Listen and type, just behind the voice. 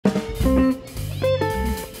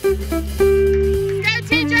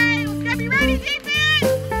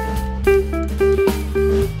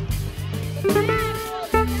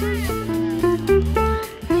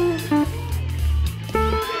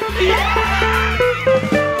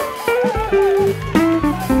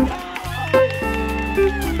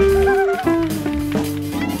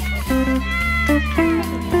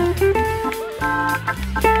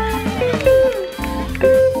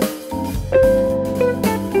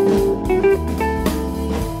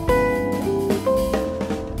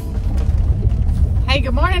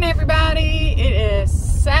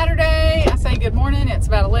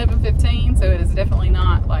4:15, so it is definitely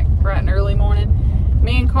not like bright and early morning.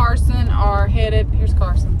 Me and Carson are headed, here's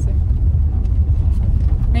Carson, see?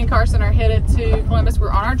 Me and Carson are headed to Columbus.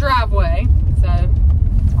 We're on our driveway, so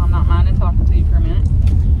I'm not minding talking to you for a minute.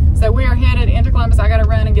 So we are headed into Columbus. I gotta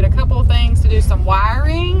run and get a couple of things to do some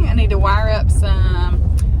wiring. I need to wire up some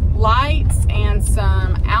lights and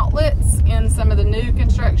some outlets in some of the new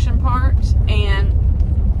construction part, and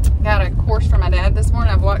got a course from my dad this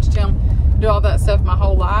morning. I've watched him do all that stuff my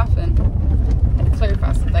whole life and had to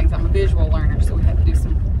clarify some things. I'm a visual learner, so we had to do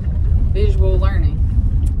some visual learning.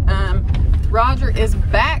 Roger is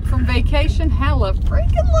back from vacation.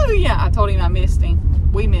 Hallelujah. I told him I missed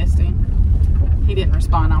him. We missed him. He didn't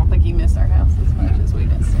respond. I don't think he missed our house as much as we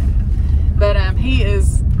missed him. But he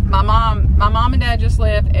is, my mom and dad just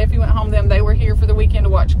left. Effie went home with them. They were here for the weekend to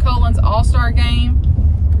watch Cullen's All-Star game.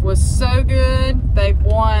 Was so good. They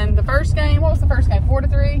won the first game. What was the first game?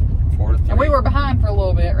 4-3? 4-3. And we were behind for a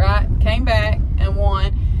little bit, right? Came back and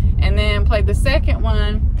won. And then played the second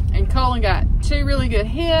one. And Cullen got 2 really good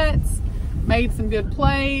hits. Made some good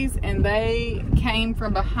plays. And they came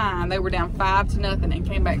from behind. They were down 5-0 and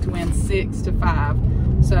came back to win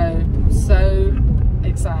 6-5. So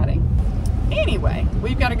exciting. Anyway,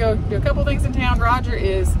 we've got to go do a couple things in town. Roger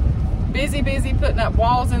is busy putting up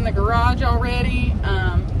walls in the garage already.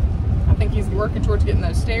 I think he's working towards getting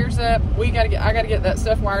those stairs up. I gotta get that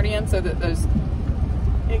stuff wired in so that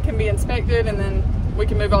it can be inspected, and then we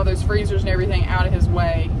can move all those freezers and everything out of his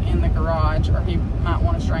way in the garage, or he might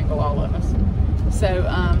want to strangle all of us. So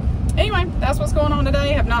anyway, that's what's going on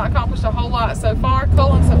today. Have not accomplished a whole lot so far.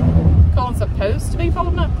 Cullen's supposed to be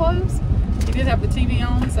folding up clothes. He did have the TV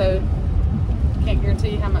on, so can't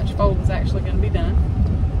guarantee how much folding is actually going to be done.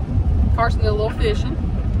 Carson did a little fishing.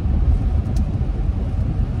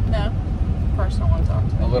 No, Carson don't want to talk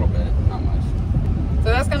to me. A little bit, not much. So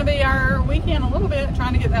that's going to be our weekend a little bit,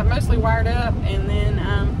 trying to get that mostly wired up, and then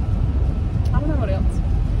I don't know what else.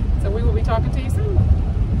 So we will be talking to you soon.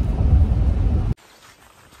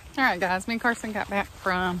 All right, guys, me and Carson got back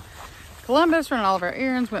from Columbus, running all of our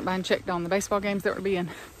errands, went by and checked on the baseball games that were being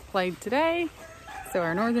played today. So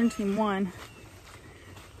our northern team won.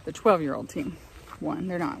 The 12-year-old team won.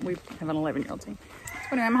 They're not. We have an 11-year-old team. So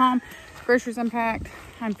anyway, I'm home. Groceries unpacked.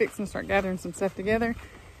 I'm fixing to start gathering some stuff together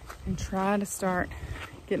and try to start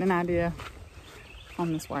getting an idea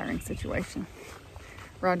on this wiring situation.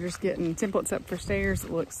 Roger's getting templates up for stairs.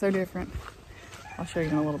 It looks so different. I'll show you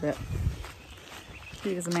in a little bit.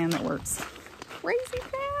 He is a man that works crazy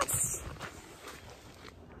fast.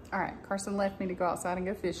 All right, Carson left me to go outside and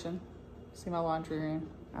go fishing. See my laundry room.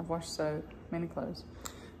 I've washed so many clothes.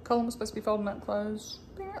 Cullen was supposed to be folding up clothes.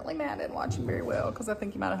 Apparently Matt didn't watch him very well because I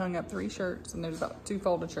think he might have hung up 3 shirts, and there's about 2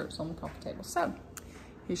 folded shirts on the coffee table. So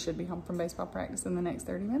he should be home from baseball practice in the next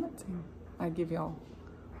 30 minutes. And I'd give y'all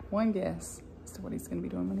one guess as to what he's going to be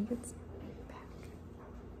doing when he gets back.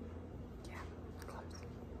 Yeah, clothes.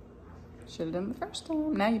 Should have done it the first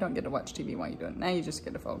time. Now you don't get to watch TV while you do it. Now you just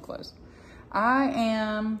get to fold clothes. I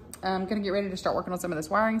am going to get ready to start working on some of this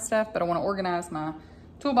wiring stuff, but I want to organize my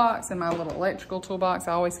toolbox and my little electrical toolbox.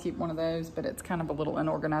 I always keep one of those, but it's kind of a little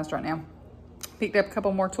unorganized right now. Picked up a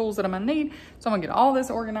couple more tools that I'm gonna need. So I'm gonna get all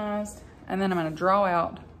this organized, and then I'm gonna draw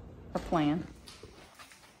out a plan.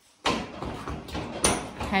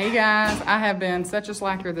 Hey guys, I have been such a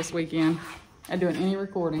slacker this weekend at doing any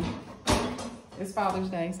recording. It's Father's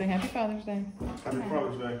Day. Say happy Father's Day. Happy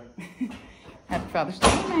Father's Day. Happy Father's Day,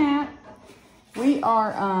 Matt. We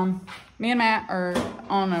are, me and Matt are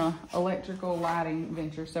on an electrical lighting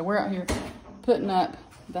venture. So we're out here putting up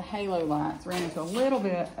the halo lights. Ran into a little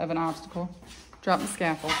bit of an obstacle. Dropped the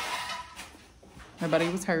scaffold. Nobody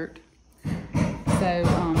was hurt. So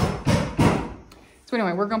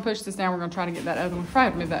anyway, we're gonna push this down. We're gonna try to get that other one.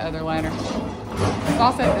 Probably move that other ladder. So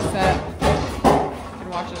I'll set this up. You can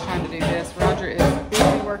watch us trying to do this. Roger is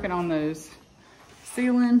busy working on those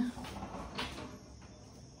ceiling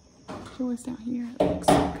joists down here. It looks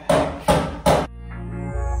so good.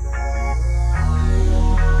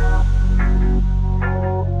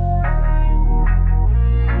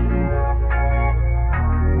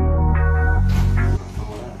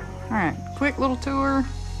 All right, quick little tour.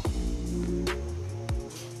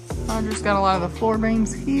 Roger's got a lot of the floor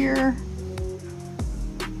beams here.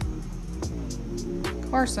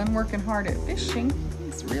 Carson working hard at fishing.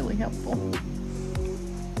 It's really helpful.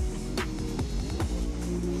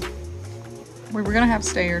 We were gonna have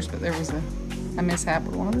stairs, but there was a mishap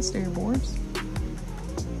with one of the stair boards.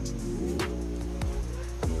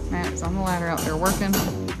 Matt's on the ladder out there working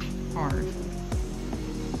hard.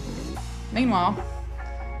 Meanwhile,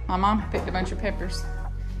 my mom picked a bunch of peppers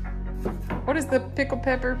What is the pickled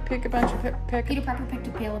pepper? Pick a bunch of pepper. Peter Pepper picked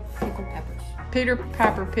a pail of pickled peppers. Peter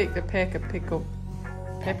Piper picked a peck of pickled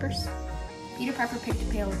peppers. Peter Pepper picked a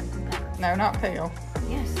pail of pickled peppers. No, not pale.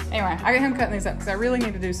 Yes. Anyway, I got him cutting these up because I really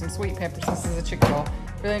need to do some sweet peppers. This is a chicken ball.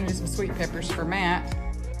 Really need to do some sweet peppers for Matt.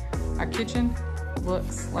 Our kitchen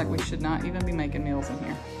looks like we should not even be making meals in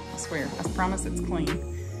here. I swear. I promise it's clean.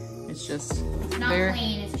 It's just It's not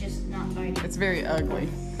clean, it's just not very. It's very ugly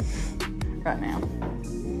right now.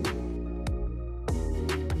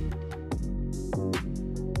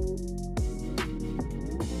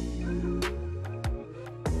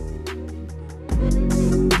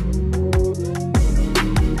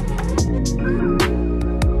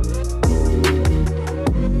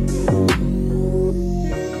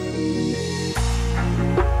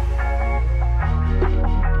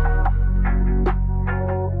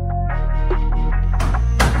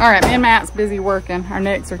 All right, me and Matt's busy working. Our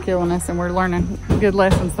necks are killing us and we're learning good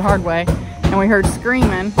lessons the hard way. And we heard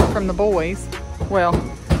screaming from the boys. Well,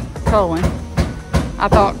 Cullen. I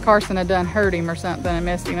thought Carson had done hurt him or something and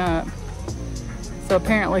messed him up. So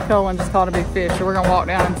apparently Cullen just caught a big fish. So we're gonna walk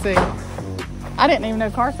down and see. I didn't even know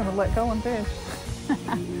Carson would let Cullen fish.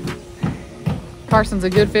 Carson's a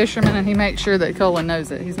good fisherman and he makes sure that Cullen knows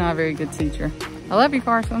it. He's not a very good teacher. I love you,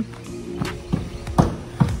 Carson.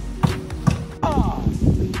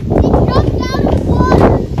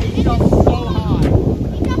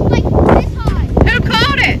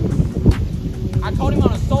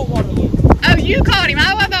 You caught him.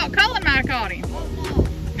 I thought Cullen might have caught him.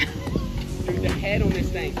 Dude, the head on this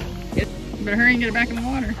thing. Better hurry and get it back in the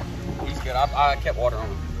water. He's good. I kept water on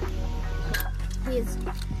him. He is.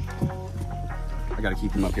 I gotta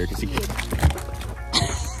keep him up here because he.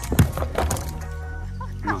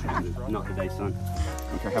 Not today, son. I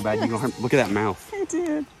don't care how bad you gonna hurt. Look at that mouth. He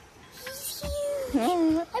did.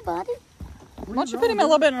 Hi, buddy. Why don't you put him a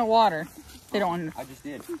little bit in the water? They don't want I just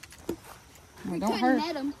did. Well, don't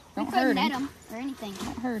hurt him. Don't hurt him. Or anything.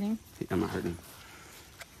 Don't hurt him. I'm not hurting him.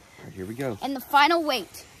 All right, here we go. And the final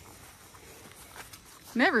weight.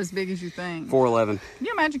 Never as big as you think. 411. Can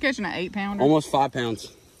you imagine catching an 8-pounder? Almost 5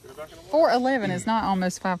 pounds. 411 is not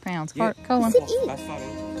almost 5 pounds. Yeah. Cullen. That's 5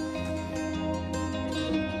 ounces.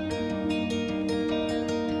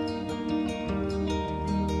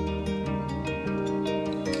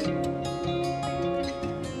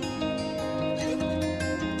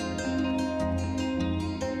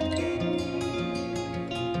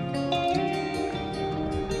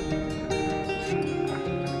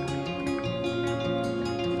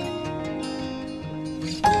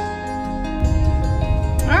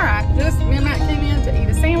 Me and Matt came in to eat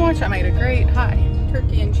a sandwich. I made a great hot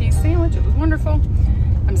turkey and cheese sandwich. It was wonderful.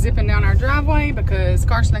 I'm zipping down our driveway because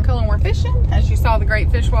Carson and Cullen were fishing, as you saw the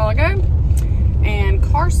great fish a while ago. And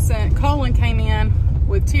Cullen came in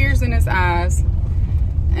with tears in his eyes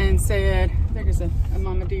and said, there's a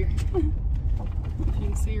mama deer. If you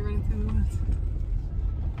can see her running through the woods.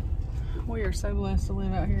 We are so blessed to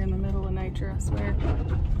live out here in the middle of nature, I swear.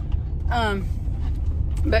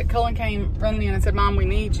 But Cullen came running in and said, Mom, we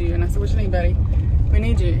need you. And I said, what you need, buddy? We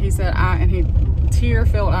need you. He said, and he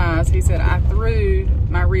tear-filled eyes. He said, I threw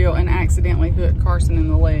my reel and accidentally hooked Carson in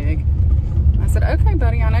the leg. I said, okay,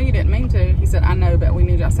 buddy, I know you didn't mean to. He said, I know, but we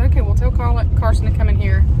need you. I said, okay, well, tell Carson to come in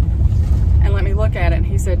here and let me look at it. And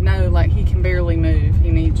he said, no, like, he can barely move.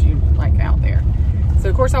 He needs you, like, out there. So,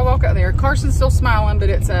 of course, I walk out there. Carson's still smiling, but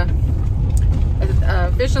it's a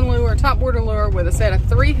fishing lure, topwater lure with a set of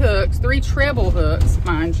 3 hooks, 3 treble hooks,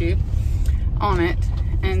 mind you, on it.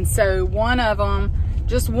 And so one of them,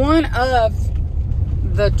 just one of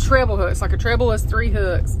the treble hooks, like a treble is 3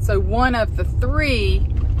 hooks. So one of the 3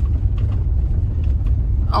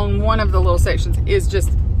 on one of the little sections is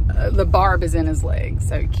just, the barb is in his leg.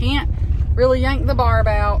 So you can't really yank the barb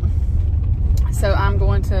out. So I'm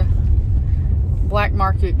going to black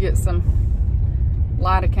market, get some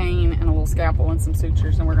lidocaine and a little scalpel and some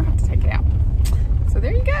sutures, and we're gonna have to take it out. So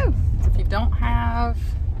there you go. So if you don't have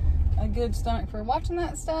a good stomach for watching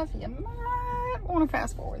that stuff, you might want to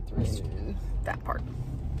fast forward through that part.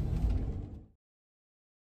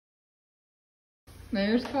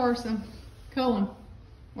 There's Carson. Cullen,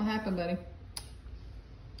 what happened, buddy?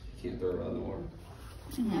 Can't throw it out in the water.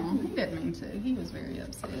 Oh, he didn't mean to. He was very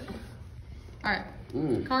upset. All right,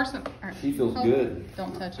 Carson. All right. She feels good.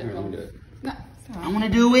 Don't touch it. Here, let me do it. No, stop. I want to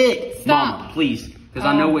do it. Stop. Mama, please. Because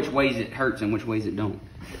I know which ways it hurts and which ways it don't.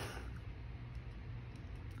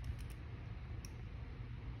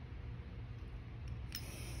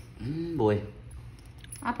 Boy.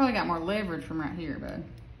 I probably got more leverage from right here, bud.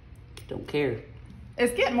 Don't care.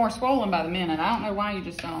 It's getting more swollen by the minute. I don't know why you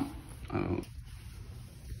just don't. Oh.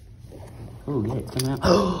 Oh, yeah, it's coming out.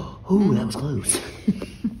 Oh, that was close.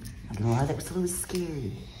 I don't know why that was so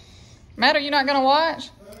scary. Matt, are you not gonna watch?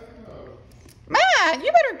 Matt,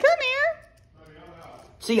 you better come here.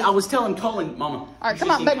 See, I was telling Colin, Mama. All right,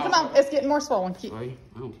 come on, baby, come on. It's getting more swollen. Sorry,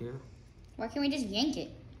 I don't care. Why can't we just yank it?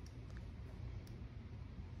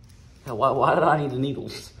 Hell, why did I need the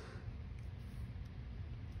needles?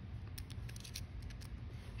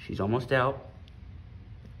 She's almost out.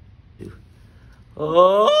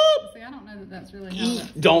 Oh! See, I don't know that that's really how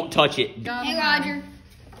that's... Don't touch it. Hey, Roger.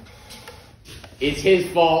 It's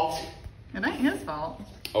his fault. It ain't his fault.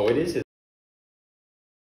 Oh, it is his.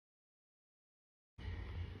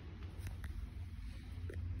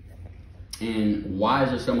 And why is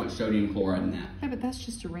there so much sodium chloride in that? Yeah, but that's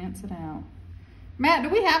just to rinse it out. Matt, do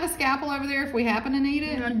we have a scalpel over there if we happen to need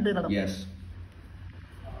it? Yes.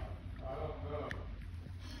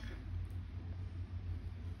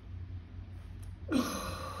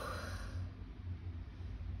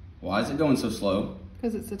 Why is it going so slow?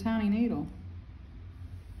 Because it's a tiny needle.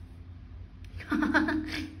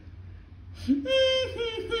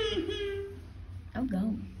 Oh,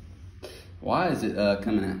 go. Why is it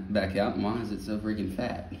coming back out, and why is it so freaking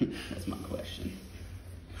fat? That's my question.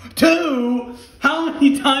 2? How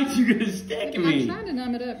many times are you gonna stick me? I'm trying to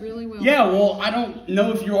numb it up really well. Yeah, well, I don't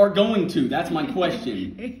know if you are going to. That's my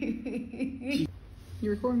question. You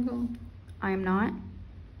recording, Colin? I am not.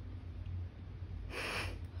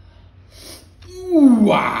 Ooh,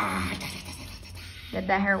 ah. Did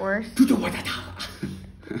that hurt worse? Did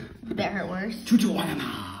that hurt worse?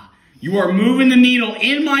 You are moving the needle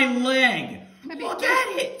in my leg. Maybe, Look at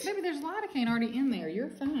it. Maybe there's lidocaine already in there. You're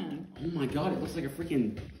fine. Oh my God, it looks like a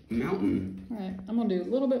freaking mountain. All right, I'm gonna do a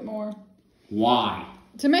little bit more. Why?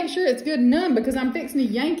 To make sure it's good numb, because I'm fixing to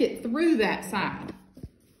yank it through that side.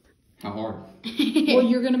 How hard? Well,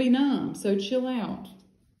 you're gonna be numb, so chill out.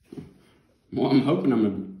 Well, I'm hoping I'm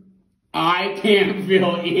gonna... I can't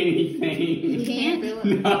feel anything. You can't?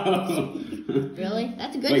 No. Really?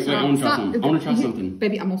 That's a good Wait, I sign. want to try something. I want to try something.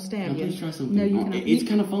 Baby, I'm gonna stab No, you. please try something. No, you Oh, cannot. it's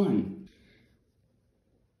kind of fun.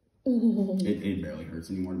 Oh. It barely hurts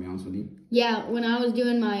anymore, to be honest with you. Yeah, when I was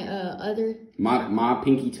doing my other... My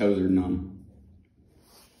pinky toes are numb.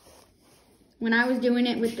 When I was doing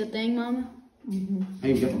it with the thing, Mama.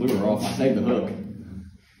 Hey, get the lure off. I saved the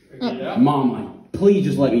hook. Mom, like, please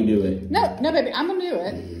just let me do it. No, baby, I'm gonna do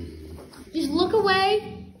it. Just look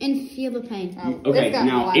away and feel the pain. Oh, Okay, it's got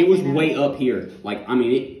now light it was in it. way up here. Like, I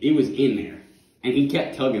mean, it was in there. And he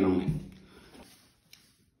kept tugging on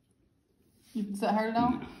it. Does that hurt at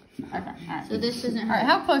all? Okay, all right. So this doesn't All right, hurt.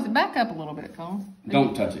 how close? Back up a little bit, Colin.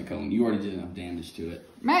 Don't touch it, Colin. You already did enough damage to it.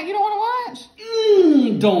 Matt, you don't want to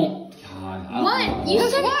watch? Don't. God, I don't What? know. You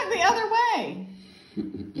Just said- walk the other way.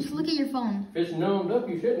 Just look at your phone. If it's numbed up,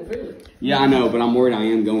 you shouldn't feel it. Yeah, I know, but I'm worried I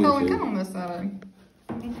am going Colin, to. come on this side.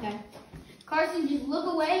 Okay. Carson, just look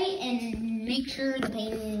away and make sure the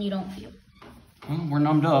pain you don't feel. Well, we're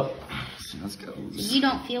numbed up. So let's go. You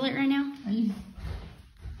don't feel it right now? Are you?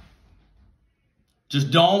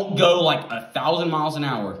 Just don't go like 1,000 miles an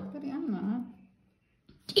hour. Baby, I'm not.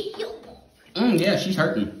 Yeah, she's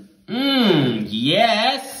hurting.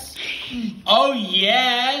 Yes. Oh,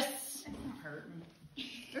 yes. It's not hurting.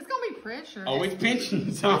 It's gonna be pressure. Oh, it's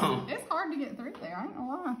pinching some. It's hard to get through there. I ain't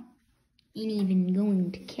gonna lie. Ain't even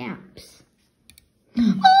going to caps.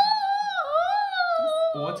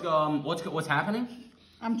 What's happening?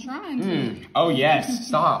 I'm trying to. Oh yes.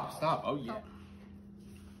 Stop. Oh yeah.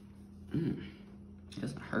 It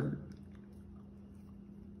doesn't hurt.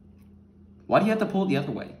 Why do you have to pull it the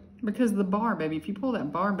other way? Because the bar, baby. If you pull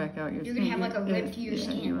that bar back out, You're gonna have like a rip to your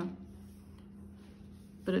skin. you will.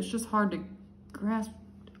 But it's just hard to grasp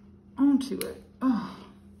onto it. Oh.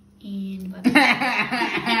 And Well,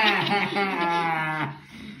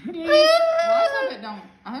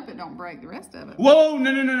 I hope it don't break the rest of it. Whoa!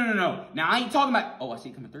 No! Now I ain't talking about. Oh, I see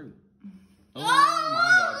it coming through. Oh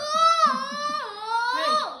my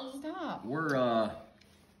God. Hey, stop. We're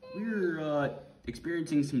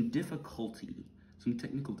experiencing some difficulty, some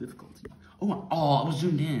technical difficulty. Oh, I was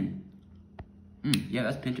zoomed in. Yeah,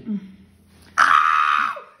 that's pinching.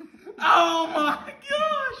 Ah! Oh my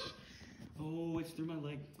gosh! Oh, it's through my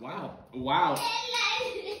leg. Wow.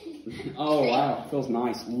 Oh wow, feels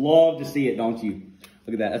nice. Love to see it, don't you?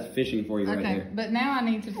 Look at that. That's fishing for you right Okay, there. but now I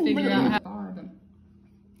need to figure out how to bar them.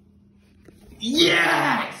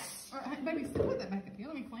 Yes! All right, baby, put that back up here.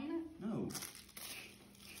 Let me clean it. No.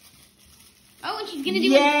 oh, and she's gonna do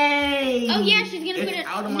Yay! Oh yeah, she's gonna It's put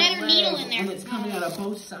out of my another needle leg, in there. and it's coming out of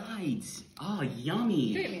both sides. Oh,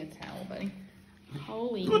 yummy. Get me a towel, buddy.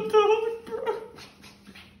 Holy.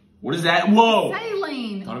 What is that? Whoa!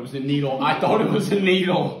 Saline. I thought it was a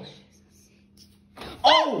needle.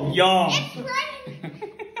 Yum. It's raining.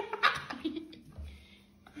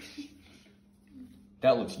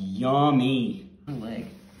 That looks yummy. My leg.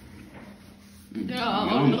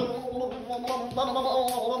 Yummy.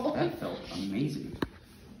 That felt amazing.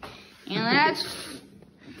 And that's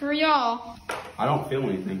for y'all. I don't feel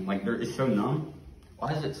anything. Like, it's so numb.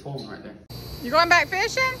 Why is it swollen right there? You going back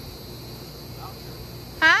fishing?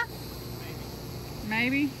 Huh?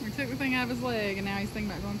 Maybe. We took the thing out of his leg and now he's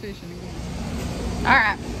thinking about going fishing again. All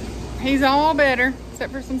right. He's all better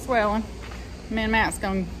except for some swelling. Me and Matt's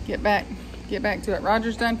gonna get back to it.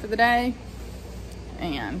 Roger's done for the day.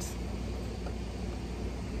 And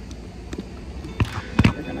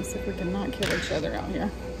we're gonna see if we can not kill each other out here.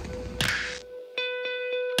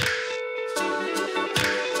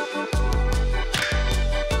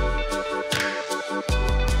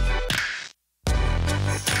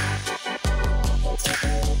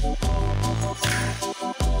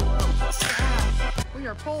 We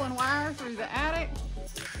are pulling wire through the attic,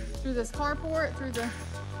 through this carport, through the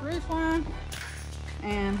roof line,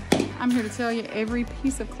 and I'm here to tell you every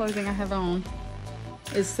piece of clothing I have on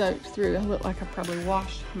is soaked through. I look like I probably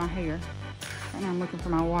washed my hair. Right now I'm looking for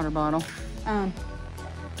my water bottle.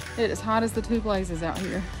 It is hot as the two blazes out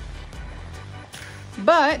here,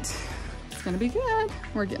 but it's gonna be good.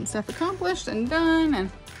 We're getting stuff accomplished and done, and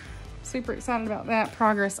super excited about that.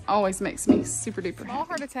 Progress always makes me super duper happy. Small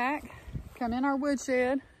heart attack. Come in our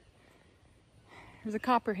woodshed. There's a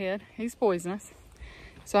copperhead. He's poisonous.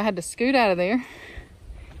 So I had to scoot out of there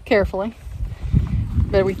carefully.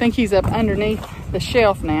 But we think he's up underneath the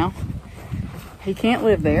shelf now. He can't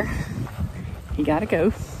live there. He gotta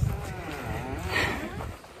go.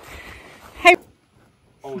 Hey.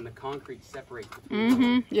 Oh, and the concrete separates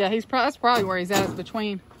between Yeah, that's probably where he's at, is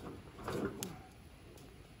between.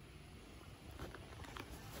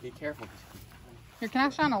 Be careful. Here, can I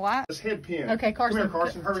shine a light? This head pin. Okay, Carson. Come here,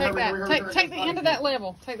 Carson. Hurry, take hurry, that. hurry, hurry, hurry. Take the end of that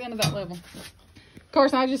level. Take the end of that level.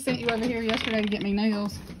 Carson, I just sent you over here yesterday to get me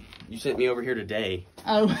nails. You sent me over here today.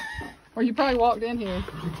 Oh, or you probably walked in here.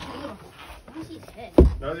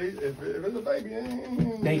 No, if it's a baby,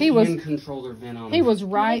 They He can was- control their venom. He was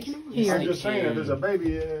right I'm here. just saying, if there's a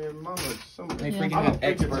baby, mama, something. They Yeah. freaking I have don't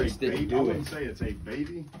think it's experts a that baby. do I it. wouldn't say it's a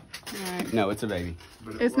baby. Right. No, it's a baby.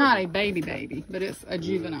 But It's not a baby, but it's a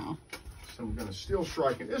juvenile. So we're gonna still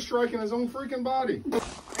strike it. It's striking his own freaking body.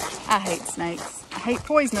 I hate snakes. I hate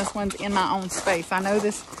poisonous ones in my own space. I know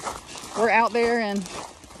this. We're out there and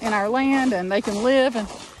in our land, and they can live and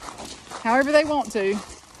however they want to.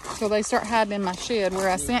 So they start hiding in my shed, where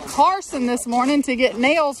I sent Carson this morning to get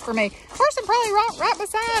nails for me. Carson probably right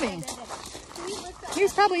beside him. He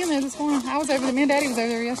was probably in there this morning. I was over there. Me and Daddy was over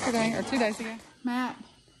there yesterday or 2 days ago. Matt,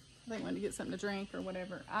 I think went to get something to drink or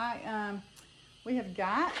whatever. We have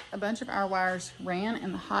got a bunch of our wires ran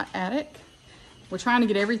in the hot attic. We're trying to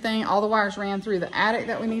get everything, all the wires ran through the attic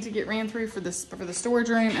that we need to get ran through for the storage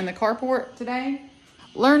room and the carport today.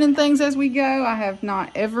 Learning things as we go. I have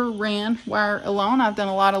not ever ran wire alone. I've done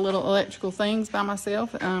a lot of little electrical things by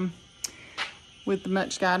myself with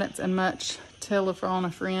much guidance and much telephone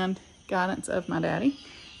a friend guidance of my daddy.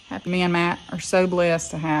 Me and Matt are so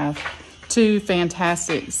blessed to have two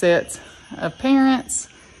fantastic sets of parents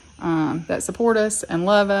that support us and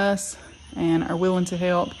love us and are willing to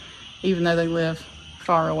help even though they live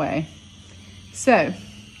far away. So, I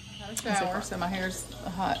had a shower, so my hair's a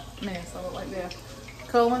hot mess. I look like this.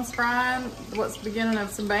 Cullen's frying what's the beginning of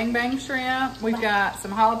some bang bang shrimp. We've got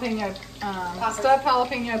some jalapeno, stuffed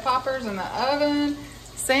jalapeno poppers in the oven,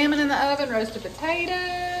 salmon in the oven, roasted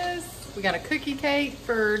potatoes. We got a cookie cake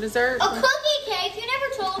for dessert. A cookie cake? You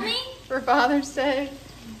never told me. For Father's Day.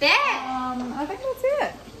 That. I think that's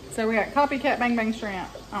it. So we got copycat bang bang shrimp.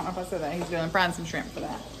 I don't know if I said that. He's doing frying some shrimp for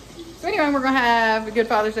that. So anyway, we're gonna have a good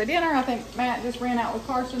Father's Day dinner. I think Matt just ran out with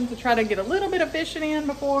Carson to try to get a little bit of fishing in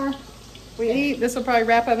before we eat. This will probably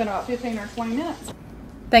wrap up in about 15 or 20 minutes.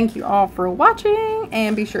 Thank you all for watching,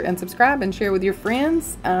 and be sure and subscribe and share with your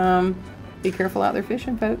friends. Be careful out there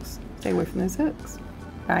fishing, folks. Stay away from those hooks.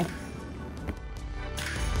 Bye.